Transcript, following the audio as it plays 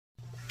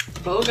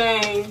Bo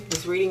gang,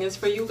 this reading is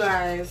for you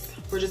guys.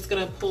 We're just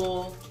gonna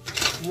pull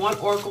one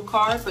oracle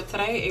card for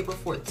today, April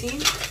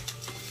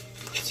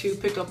 14th, to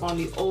pick up on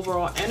the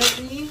overall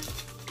energy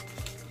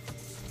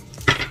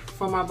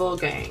for my Bo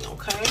gang,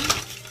 okay?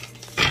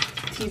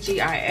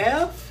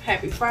 TGIF,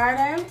 happy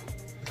Friday.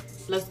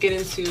 Let's get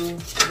into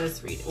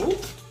this reading. Ooh,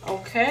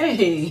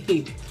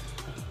 okay.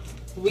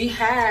 We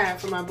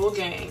have for my Bo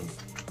gang,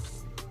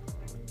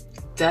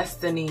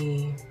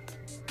 destiny.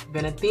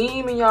 Been a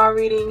theme in y'all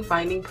reading,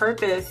 finding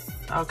purpose,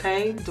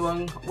 okay?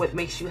 Doing what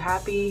makes you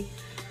happy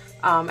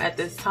at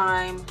this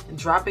time,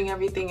 dropping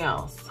everything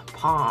else.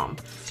 Palm.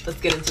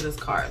 Let's get into this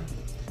card.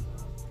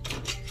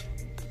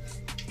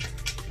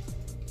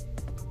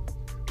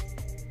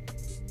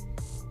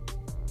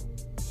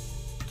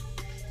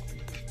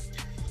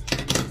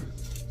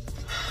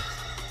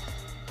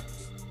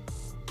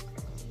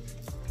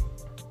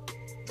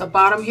 The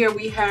bottom here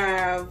we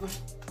have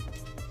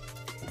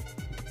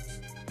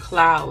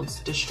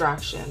clouds,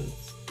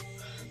 distractions.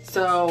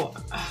 So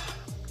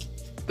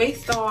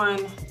based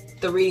on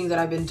the reading that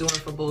I've been doing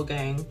for Bull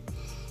Gang,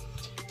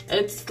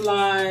 it's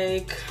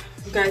like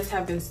you guys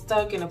have been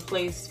stuck in a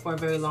place for a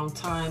very long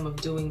time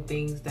of doing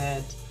things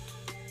that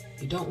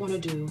you don't want to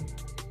do,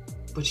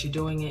 but you're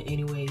doing it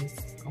anyways,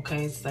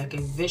 okay? It's like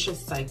a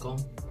vicious cycle.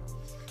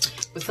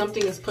 But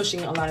something is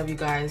pushing a lot of you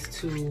guys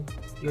to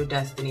your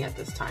destiny at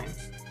this time,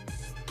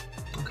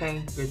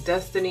 okay? Your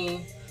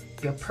destiny,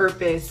 your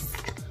purpose,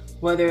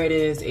 whether it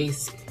is a,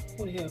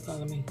 what the hell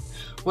calling me?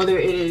 Whether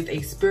it is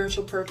a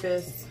spiritual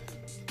purpose,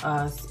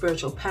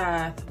 spiritual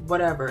path,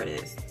 whatever it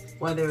is,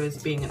 whether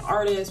it's being an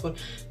artist,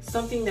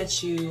 something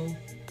that you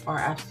are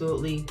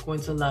absolutely going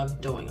to love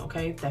doing,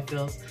 okay? That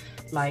feels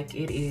like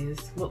it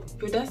is, well,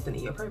 your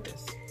destiny, your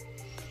purpose.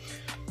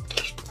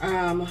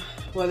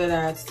 Whether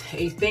that's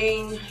a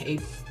thing,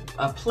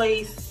 a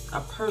place,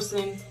 a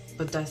person,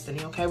 but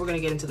destiny, okay? We're gonna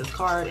get into this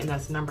card, and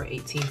that's number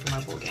 18 for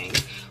my Bull Gang.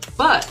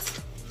 But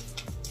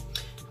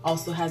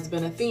also has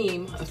been a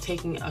theme of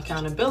taking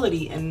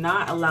accountability and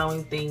not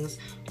allowing things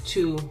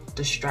to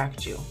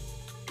distract you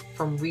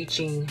from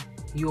reaching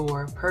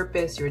your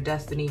purpose, your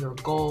destiny, your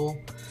goal,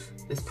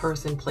 this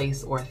person,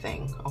 place, or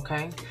thing,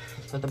 okay?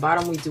 So at the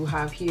bottom we do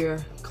have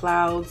here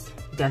clouds,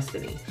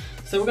 destiny.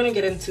 So we're gonna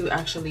get into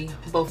actually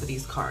both of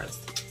these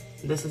cards.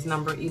 This is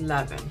number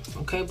 11,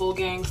 okay, Bull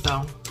Gang?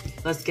 So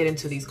let's get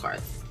into these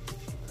cards.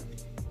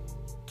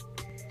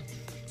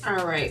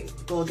 All right,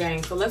 Bull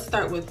Gang, so let's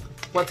start with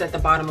what's at the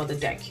bottom of the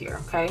deck here,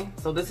 okay?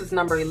 So this is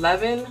number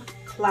 11,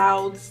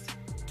 clouds,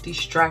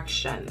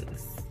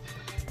 distractions.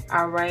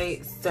 All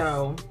right,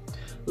 so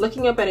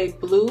looking up at a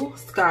blue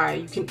sky,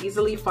 you can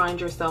easily find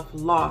yourself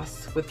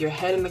lost with your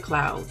head in the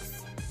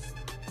clouds.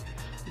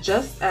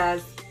 Just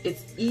as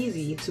it's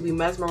easy to be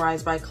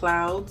mesmerized by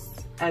clouds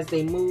as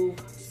they move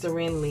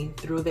serenely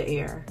through the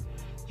air,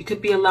 you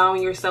could be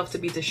allowing yourself to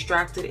be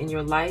distracted in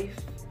your life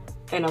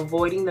and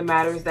avoiding the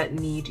matters that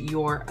need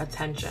your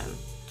attention.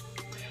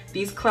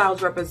 These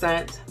clouds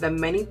represent the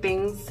many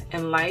things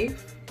in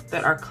life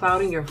that are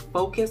clouding your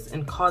focus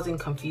and causing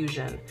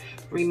confusion.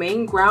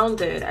 Remain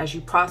grounded as you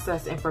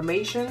process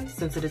information,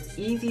 since it is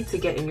easy to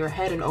get in your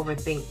head and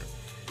overthink.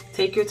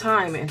 Take your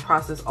time and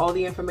process all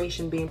the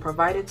information being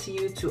provided to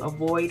you to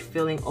avoid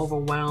feeling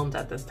overwhelmed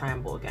at this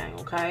time, Bull Gang,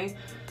 okay?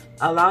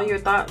 Allow your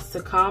thoughts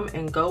to come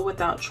and go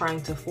without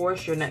trying to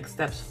force your next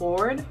steps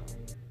forward.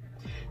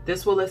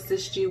 This will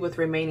assist you with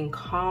remaining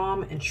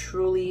calm and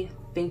truly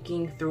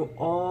thinking through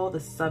all the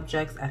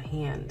subjects at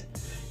hand.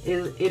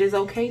 It is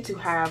okay to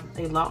have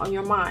a lot on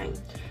your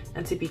mind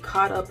and to be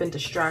caught up in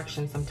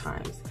distractions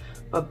sometimes,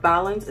 but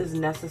balance is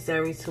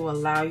necessary to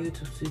allow you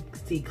to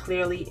see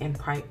clearly and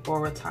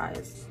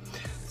prioritize.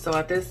 So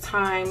at this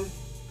time,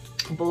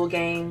 Bull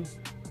Gang,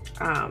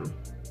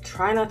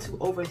 try not to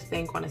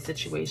overthink on a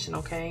situation,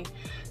 okay?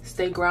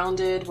 Stay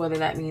grounded, whether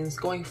that means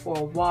going for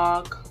a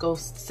walk, go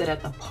sit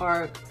at the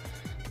park.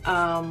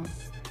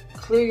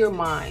 Clear your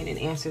mind and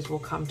answers will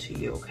come to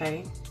you,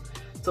 okay?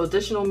 So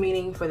additional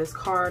meaning for this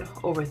card: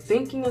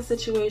 overthinking a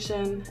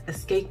situation,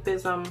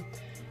 escapism,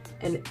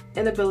 an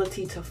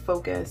inability to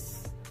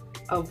focus,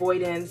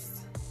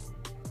 avoidance,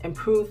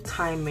 improved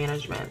time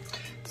management.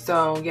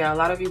 So yeah, a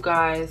lot of you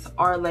guys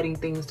are letting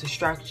things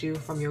distract you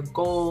from your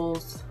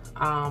goals,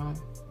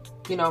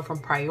 you know, from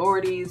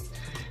priorities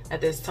at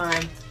this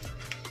time.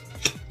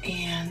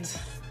 And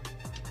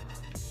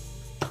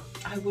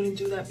I wouldn't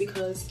do that,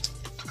 because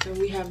then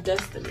we have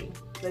destiny.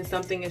 Then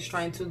something is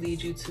trying to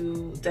lead you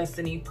to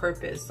destiny,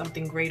 purpose,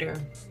 something greater.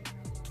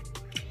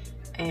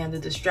 And the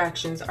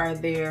distractions are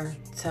there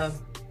to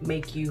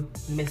make you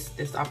miss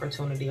this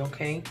opportunity,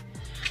 okay?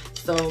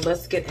 So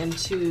let's get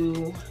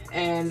into,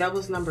 and that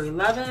was number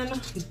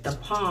 11, the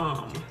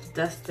palm,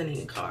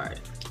 destiny card.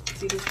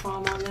 See this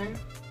palm on there?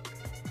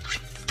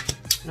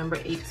 Number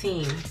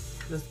 18,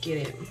 let's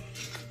get it.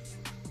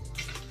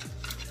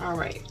 All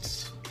right,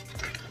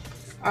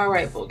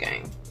 Bull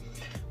Gang.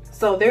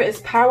 So there is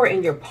power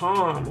in your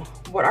palm.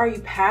 What are you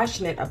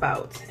passionate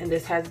about? And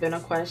this has been a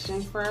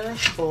question for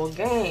Bull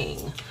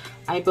Gang.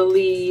 I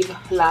believe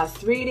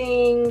last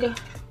reading,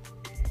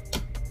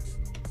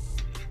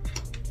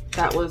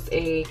 that was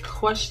a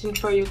question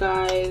for you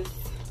guys.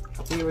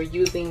 We were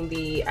using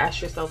the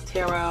Ask Yourself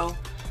Tarot,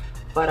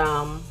 but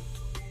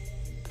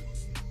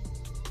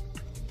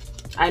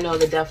I know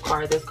the Death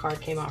card, this card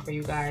came out for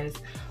you guys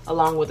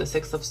along with the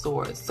Six of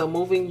Swords. So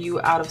moving you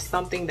out of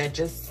something that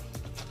just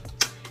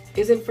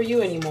isn't for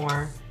you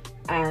anymore,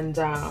 and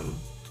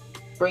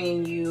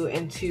bringing you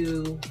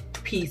into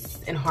peace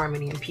and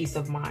harmony and peace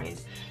of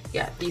mind.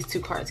 Yeah, these two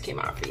cards came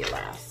out for your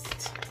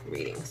last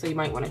reading, so you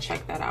might want to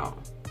check that out.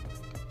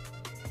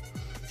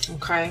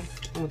 Okay,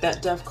 and with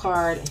that Death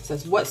card, it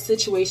says, what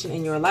situation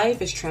in your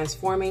life is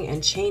transforming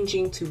and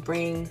changing to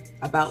bring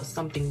about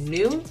something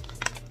new?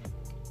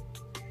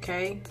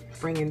 Okay,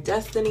 bringing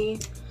destiny.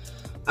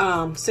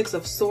 Six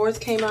of Swords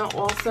came out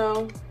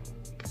also.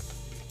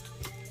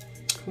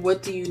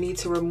 What do you need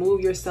to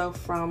remove yourself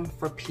from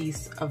for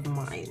peace of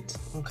mind?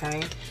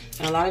 Okay,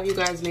 and a lot of you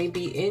guys may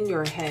be in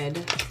your head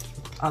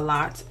a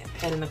lot,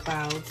 head in the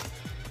clouds,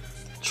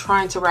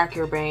 trying to rack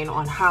your brain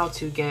on how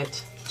to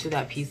get to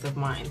that peace of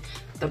mind.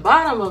 The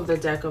bottom of the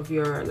deck of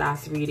your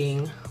last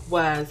reading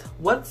was,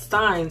 what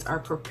signs are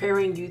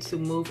preparing you to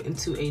move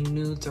into a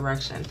new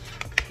direction?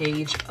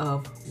 Page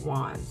of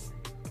Wands.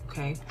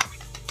 Okay,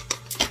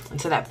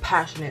 into that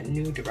passionate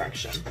new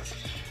direction.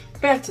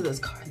 Back to this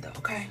card though,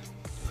 okay?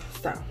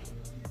 So,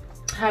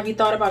 have you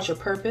thought about your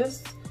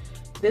purpose?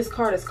 This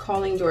card is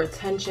calling your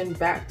attention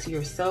back to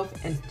yourself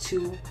and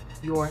to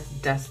your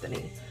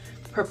destiny.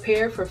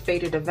 Prepare for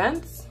fated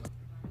events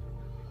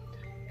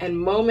and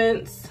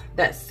moments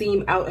that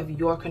seem out of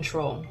your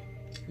control.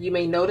 You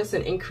may notice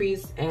an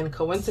increase in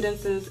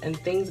coincidences, and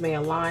things may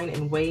align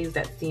in ways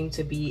that seem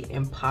to be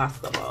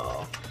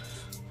impossible.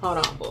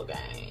 Hold on, bull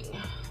gang.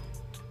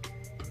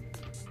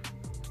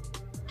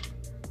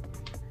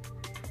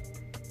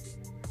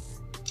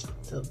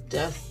 So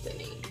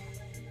destiny.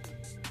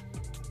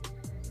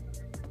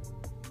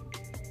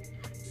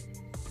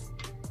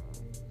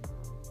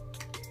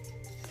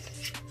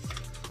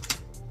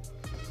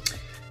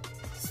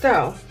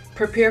 So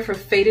prepare for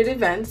fated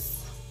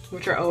events,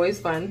 which are always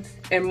fun,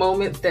 and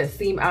moments that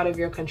seem out of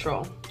your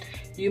control.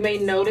 You may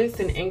notice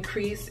an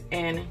increase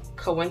in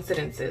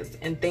coincidences,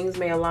 and things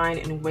may align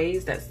in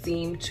ways that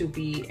seem to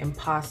be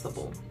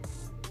impossible.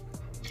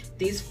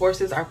 These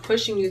forces are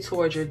pushing you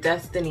towards your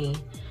destiny.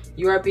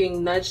 You are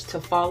being nudged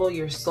to follow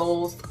your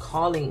soul's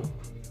calling.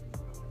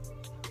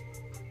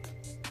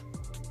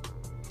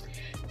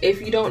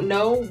 If you don't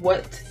know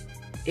what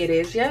it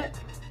is yet,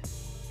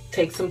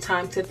 take some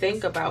time to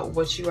think about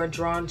what you are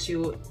drawn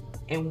to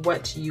and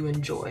what you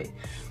enjoy.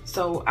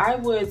 So I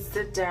would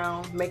sit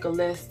down, make a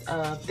list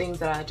of things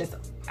that I just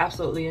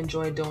absolutely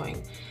enjoy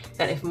doing.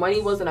 That if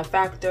money wasn't a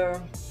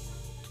factor,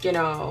 you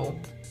know,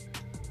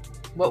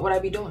 what would I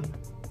be doing?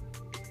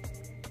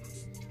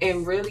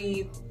 And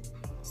really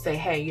say,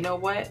 hey, you know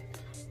what?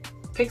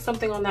 Pick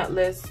something on that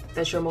list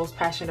that you're most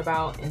passionate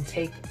about and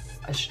take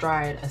a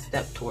stride, a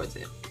step towards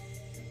it.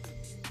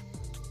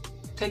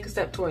 Take a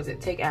step towards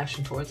it, take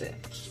action towards it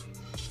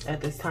at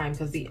this time,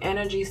 because the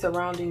energy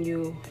surrounding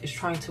you is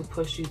trying to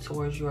push you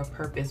towards your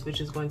purpose,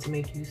 which is going to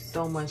make you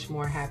so much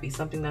more happy,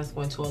 something that's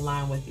going to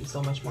align with you so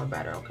much more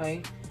better,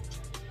 okay?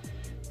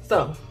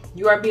 So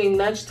you are being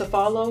nudged to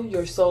follow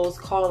your soul's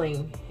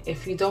calling.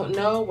 If you don't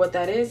know what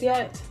that is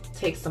yet,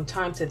 take some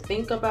time to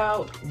think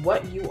about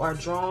what you are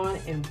drawn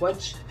and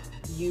what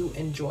you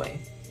enjoy,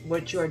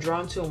 what you are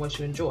drawn to and what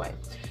you enjoy.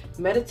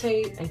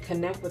 Meditate and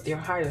connect with your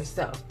higher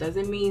self.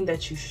 Doesn't mean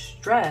that you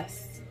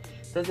stress,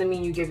 doesn't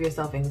mean you give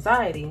yourself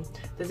anxiety,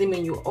 doesn't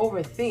mean you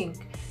overthink.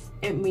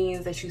 It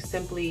means that you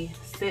simply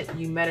sit,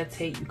 you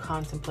meditate, you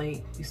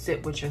contemplate, you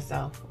sit with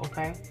yourself,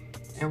 okay?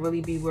 And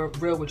really be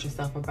real with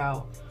yourself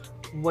about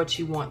what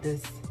you want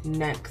this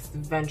next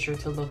venture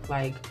to look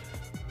like,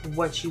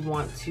 what you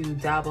want to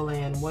dabble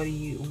in, what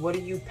are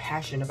you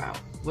passionate about,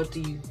 what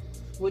do you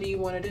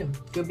want to do?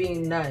 You're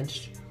being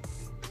nudged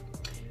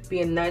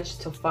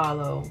to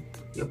follow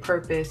your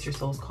purpose, your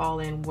soul's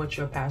calling, what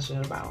you're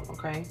passionate about,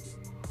 okay?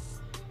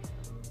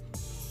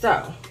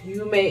 So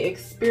you may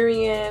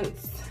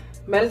experience,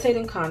 meditate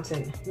and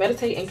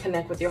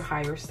connect with your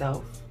higher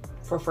self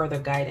for further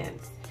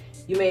guidance.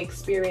 You may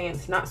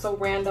experience not so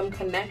random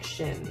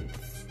connections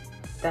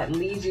that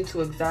lead you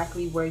to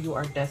exactly where you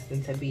are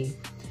destined to be.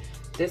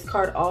 This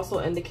card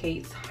also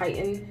indicates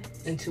heightened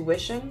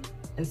intuition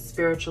and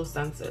spiritual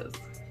senses.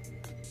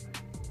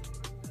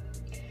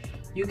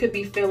 You could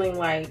be feeling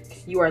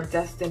like you are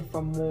destined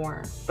for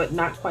more, but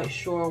not quite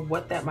sure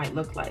what that might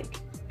look like.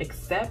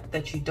 Accept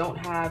that you don't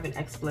have an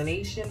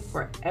explanation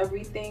for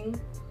everything,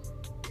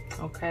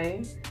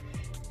 okay?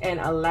 And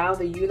allow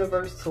the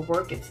universe to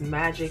work its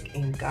magic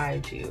and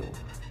guide you.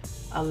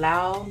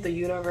 Allow the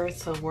universe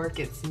to work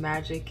its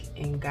magic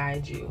and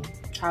guide you.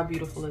 How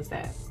beautiful is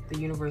that? The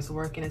universe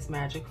working its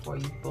magic for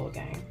you, bull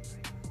gang.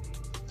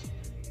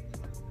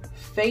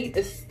 Fate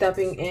is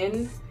stepping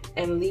in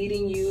and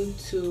leading you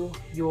to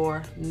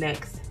your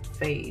next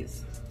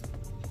phase.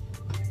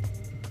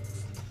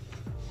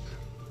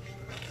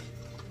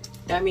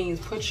 That means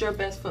put your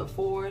best foot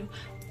forward,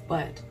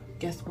 but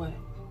guess what?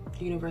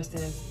 The universe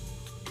says,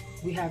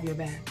 we have your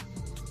back.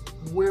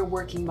 we're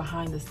working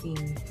behind the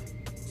scenes,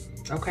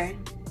 okay?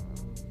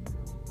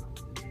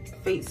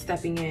 Fate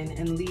stepping in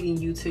and leading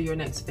you to your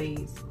next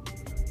phase.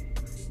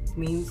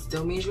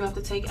 Still means you have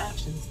to take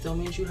action. Still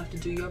means you have to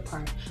do your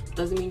part.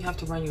 Doesn't mean you have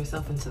to run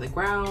yourself into the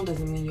ground.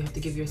 Doesn't mean you have to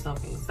give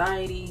yourself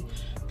anxiety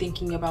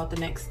thinking about the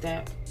next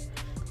step.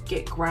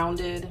 Get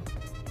grounded.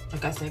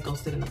 Like I said, go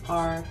sit in the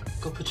park.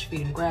 Go put your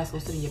feet in the grass. Go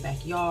sit in your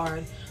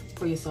backyard.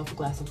 Pour yourself a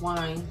glass of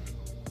wine.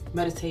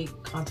 Meditate,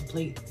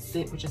 contemplate,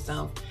 sit with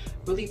yourself.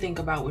 Really think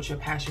about what you're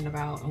passionate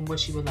about and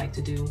what you would like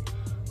to do,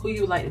 who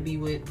you would like to be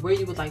with, where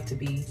you would like to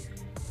be,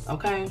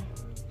 okay?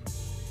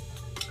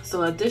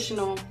 So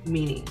additional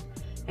meaning.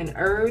 An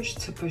urge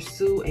to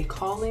pursue a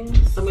calling.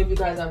 Some of you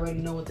guys already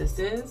know what this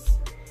is.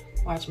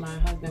 Watch my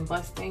husband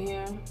busting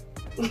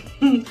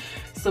here.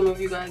 Some of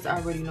you guys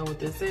already know what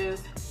this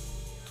is.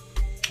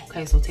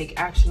 Okay, so take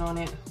action on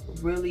it.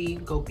 Really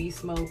go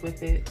beast mode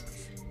with it.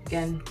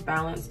 Again,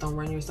 balance, don't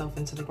run yourself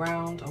into the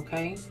ground,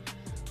 okay?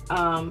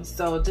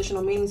 So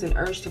additional meanings, an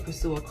urge to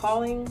pursue a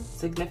calling.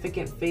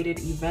 Significant fated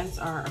events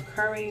are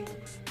occurring.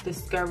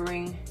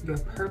 Discovering your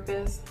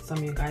purpose. Some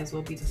of you guys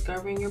will be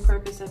discovering your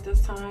purpose at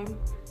this time.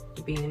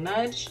 Being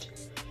nudged.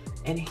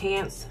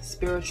 Enhanced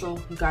spiritual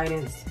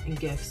guidance and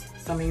gifts.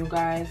 Some of you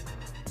guys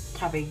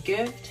have a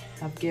gift,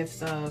 have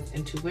gifts of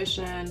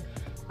intuition,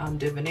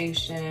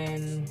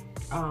 divination,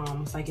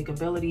 psychic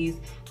abilities.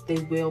 They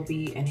will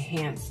be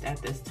enhanced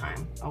at this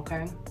time,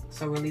 okay?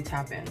 So really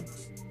tap in.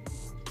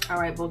 All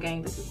right, Bull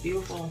Gang, this is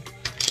beautiful.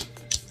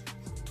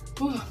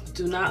 Whew.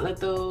 Do not let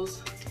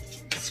those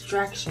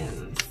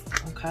distractions,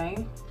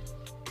 okay?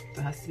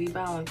 There has to be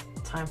balance.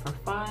 Time for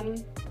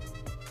fun,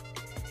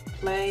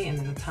 play, and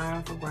there's a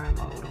time for grind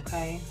mode,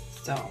 okay?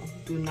 So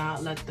do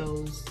not let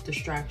those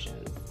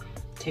distractions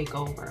take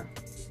over.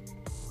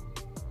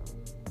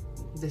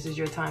 This is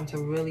your time to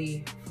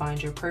really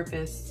find your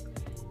purpose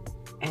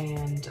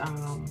and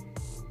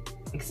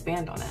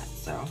expand on that.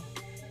 So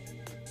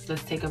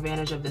let's take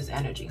advantage of this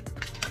energy.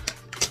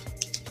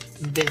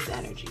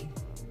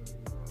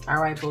 All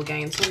right, Bull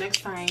Gang, until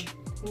next time,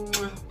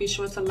 be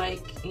sure to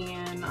like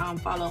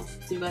and follow.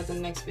 See you guys in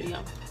the next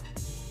video.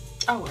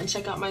 Oh, and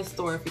check out my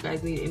store if you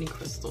guys need any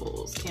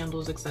crystals,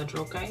 candles, etc.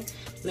 okay?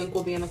 Link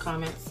will be in the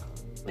comments.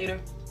 Later.